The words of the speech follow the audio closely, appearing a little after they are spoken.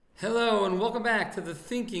Hello and welcome back to the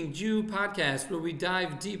Thinking Jew podcast, where we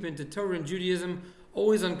dive deep into Torah and Judaism,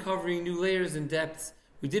 always uncovering new layers and depths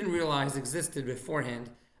we didn't realize existed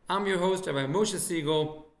beforehand. I'm your host, Rabbi Moshe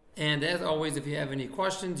Siegel, and as always, if you have any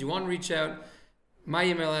questions, you want to reach out, my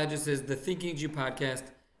email address is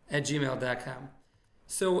thethinkingjewpodcast@gmail.com.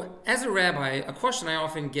 So, as a rabbi, a question I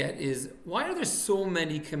often get is, why are there so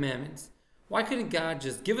many commandments? Why couldn't God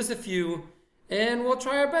just give us a few and we'll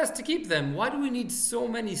try our best to keep them? Why do we need so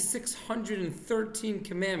many 613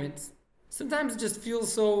 commandments? Sometimes it just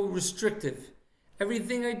feels so restrictive.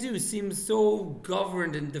 Everything I do seems so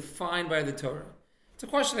governed and defined by the Torah. It's a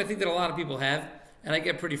question I think that a lot of people have, and I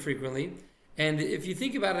get pretty frequently. And if you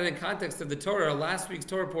think about it in context of the Torah, last week's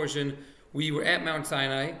Torah portion, we were at Mount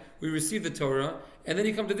Sinai, we received the Torah, and then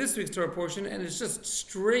you come to this week's Torah portion, and it's just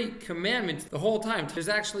straight commandments the whole time. There's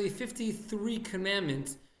actually 53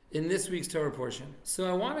 commandments in this week's Torah portion. So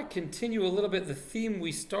I want to continue a little bit the theme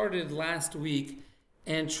we started last week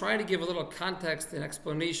and try to give a little context and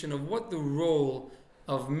explanation of what the role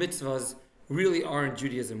of mitzvahs really are in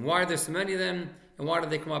Judaism. Why are there so many of them, and why do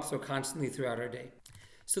they come up so constantly throughout our day?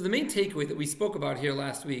 So the main takeaway that we spoke about here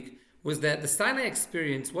last week was that the Sinai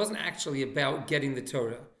experience wasn't actually about getting the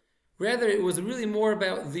Torah. Rather, it was really more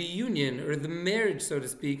about the union, or the marriage, so to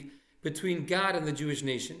speak, between God and the Jewish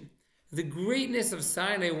nation. The greatness of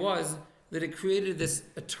Sinai was that it created this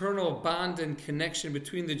eternal bond and connection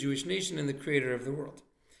between the Jewish nation and the Creator of the world.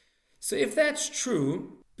 So if that's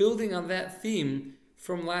true, building on that theme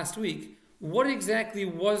from last week, what exactly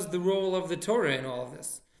was the role of the Torah in all of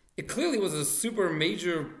this? It clearly was a super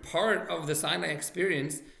major part of the Sinai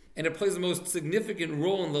experience, and it plays the most significant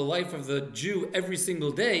role in the life of the Jew every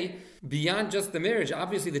single day, beyond just the marriage.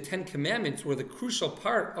 Obviously, the Ten Commandments were the crucial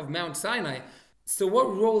part of Mount Sinai. So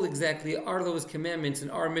what role exactly are those commandments and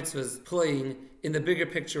our mitzvahs playing in the bigger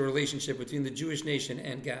picture relationship between the Jewish nation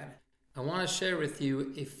and God? I want to share with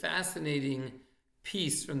you a fascinating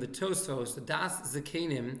piece from the Tosfos, the Das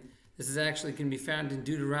Zakenim. This is actually can be found in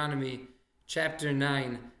Deuteronomy chapter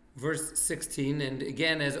 9, verse 16. And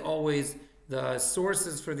again, as always, the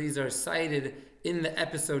sources for these are cited in the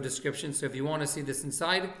episode description. So if you want to see this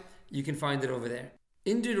inside, you can find it over there.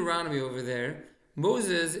 In Deuteronomy over there,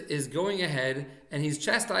 Moses is going ahead and he's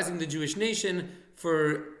chastising the Jewish nation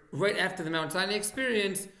for, right after the Mount Sinai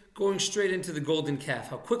experience, going straight into the golden calf,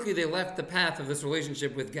 how quickly they left the path of this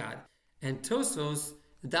relationship with God. And Tosfos,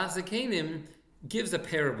 the Das Zakenim, gives a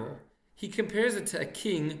parable. He compares it to a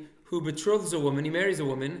king who betroths a woman, he marries a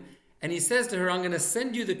woman, and he says to her, I'm going to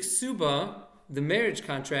send you the ksuba, the marriage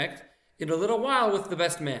contract, in a little while with the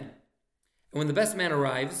best man. And when the best man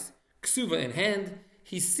arrives, ksuba in hand,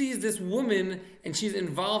 he sees this woman and she's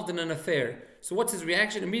involved in an affair. So what's his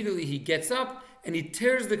reaction? Immediately he gets up and he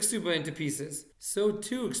tears the ksuba into pieces. So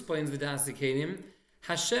too, explains the Das Zakenim,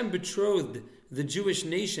 Hashem betrothed the Jewish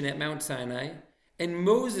nation at Mount Sinai, and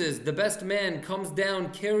Moses, the best man, comes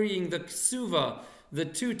down carrying the ksuva, the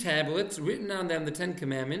two tablets, written on them the Ten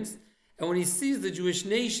Commandments, and when he sees the Jewish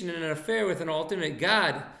nation in an affair with an alternate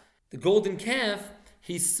God, the golden calf,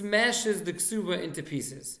 he smashes the ksuba into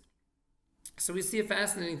pieces. So we see a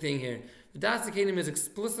fascinating thing here. The Das Zakenim is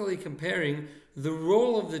explicitly comparing the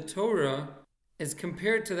role of the Torah as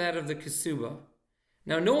compared to that of the Kesuba.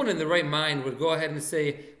 Now, no one in the right mind would go ahead and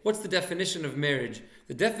say, what's the definition of marriage?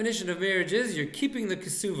 The definition of marriage is you're keeping the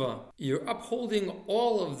Kesuba. You're upholding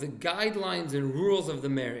all of the guidelines and rules of the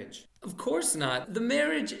marriage. Of course not. The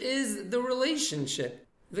marriage is the relationship.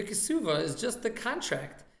 The Kesuba is just the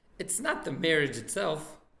contract. It's not the marriage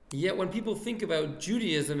itself. Yet when people think about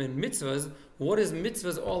Judaism and mitzvahs, what is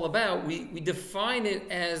mitzvahs all about? We define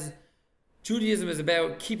it as Judaism is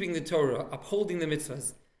about keeping the Torah, upholding the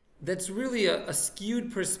mitzvahs. That's really a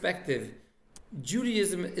skewed perspective.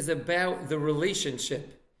 Judaism is about the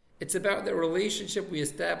relationship. It's about the relationship we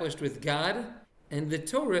established with God, and the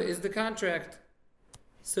Torah is the contract.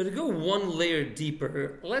 So to go one layer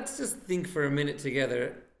deeper, let's just think for a minute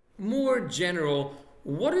together. More general,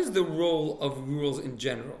 what is the role of rules in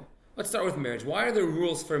general? Let's start with marriage. Why are there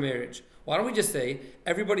rules for marriage? Why don't we just say,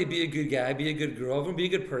 everybody be a good guy, be a good girl, everyone be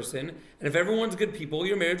a good person, and if everyone's good people,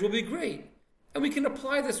 your marriage will be great. And we can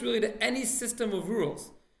apply this really to any system of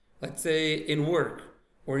rules. Let's say in work,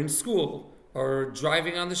 or in school, or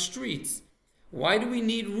driving on the streets. Why do we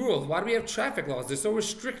need rules? Why do we have traffic laws? They're so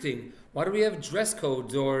restricting. Why do we have dress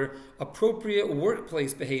codes or appropriate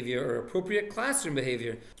workplace behavior or appropriate classroom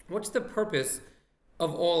behavior? What's the purpose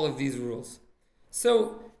of all of these rules?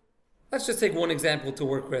 So let's just take one example to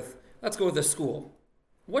work with. Let's go with a school.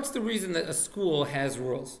 What's the reason that a school has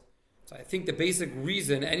rules? So I think the basic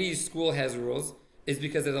reason any school has rules is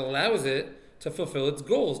because it allows it to fulfill its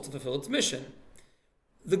goals, to fulfill its mission.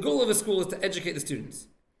 The goal of a school is to educate the students.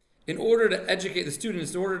 In order to educate the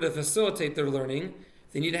students, in order to facilitate their learning,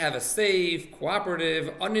 they need to have a safe,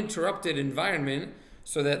 cooperative, uninterrupted environment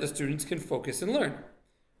so that the students can focus and learn.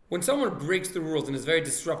 When someone breaks the rules and is very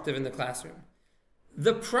disruptive in the classroom,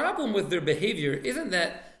 the problem with their behavior isn't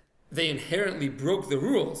that they inherently broke the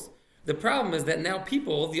rules. The problem is that now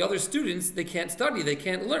people, the other students, they can't study, they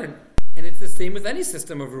can't learn. And it's the same with any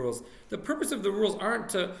system of rules. The purpose of the rules aren't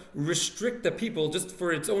to restrict the people just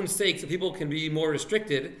for its own sake so people can be more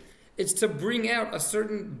restricted. It's to bring out a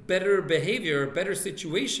certain better behavior, a better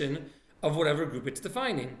situation of whatever group it's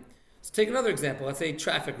defining. So take another example. Let's say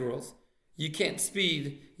traffic rules. You can't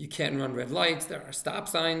speed, you can't run red lights, there are stop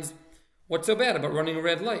signs. What's so bad about running a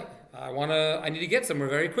red light? I need to get somewhere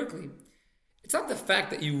very quickly. It's not the fact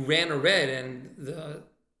that you ran a red and the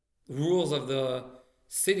rules of the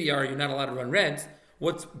city are you're not allowed to run reds.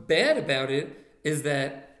 What's bad about it is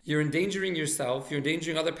that you're endangering yourself, you're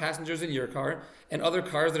endangering other passengers in your car and other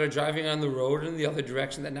cars that are driving on the road in the other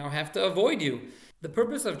direction that now have to avoid you. The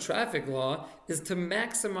purpose of traffic law is to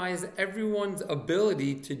maximize everyone's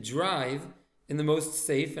ability to drive in the most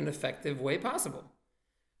safe and effective way possible.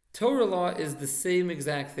 Torah law is the same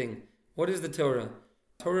exact thing. What is the Torah?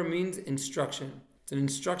 Torah means instruction. It's an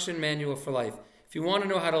instruction manual for life. If you want to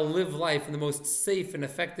know how to live life in the most safe and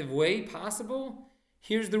effective way possible,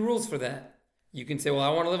 here's the rules for that. You can say, well, I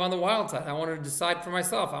want to live on the wild side. I want to decide for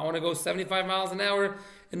myself. I want to go 75 miles an hour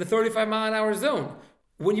in the 35 mile an hour zone.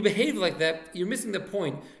 When you behave like that, you're missing the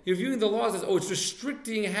point. You're viewing the laws as, it's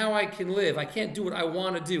restricting how I can live. I can't do what I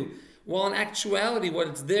want to do. While in actuality, what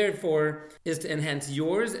it's there for is to enhance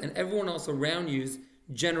yours and everyone else around you's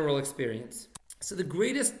general experience. So the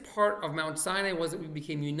greatest part of Mount Sinai was that we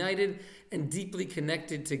became united and deeply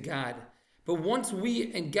connected to God. But once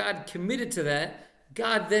we and God committed to that,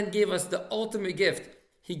 God then gave us the ultimate gift.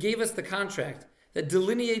 He gave us the contract that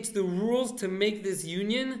delineates the rules to make this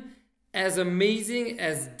union as amazing,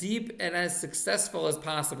 as deep, and as successful as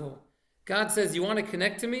possible. God says, you want to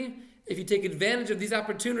connect to me? If you take advantage of these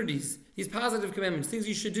opportunities, these positive commandments, things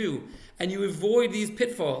you should do, and you avoid these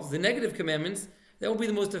pitfalls, the negative commandments, that will be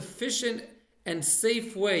the most efficient and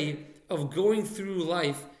safe way of going through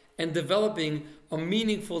life and developing a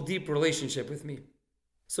meaningful, deep relationship with me.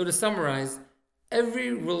 So to summarize,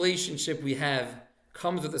 every relationship we have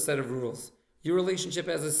comes with a set of rules. Your relationship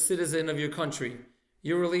as a citizen of your country,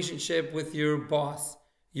 your relationship with your boss,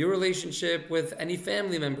 your relationship with any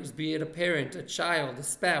family members, be it a parent, a child, a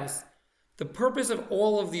spouse. The purpose of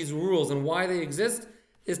all of these rules and why they exist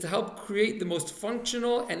is to help create the most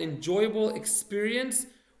functional and enjoyable experience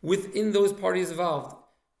within those parties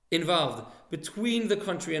involved, between the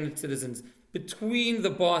country and its citizens, between the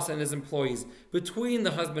boss and his employees, between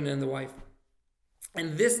the husband and the wife.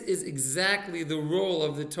 And this is exactly the role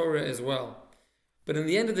of the Torah as well. But in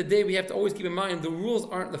the end of the day, we have to always keep in mind the rules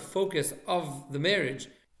aren't the focus of the marriage.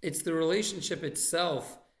 It's the relationship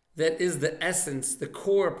itself that is the essence, the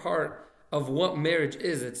core part of what marriage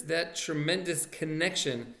is. It's that tremendous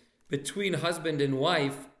connection between husband and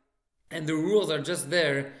wife, and the rules are just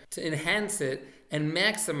there to enhance it and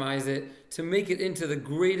maximize it to make it into the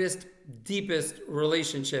greatest, deepest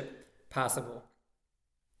relationship possible.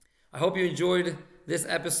 I hope you enjoyed this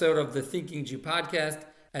episode of the Thinking Jew podcast.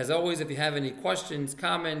 As always, if you have any questions,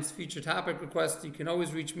 comments, future topic requests, you can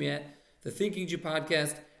always reach me at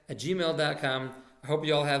thethinkingjewpodcast@gmail.com. I hope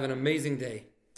you all have an amazing day.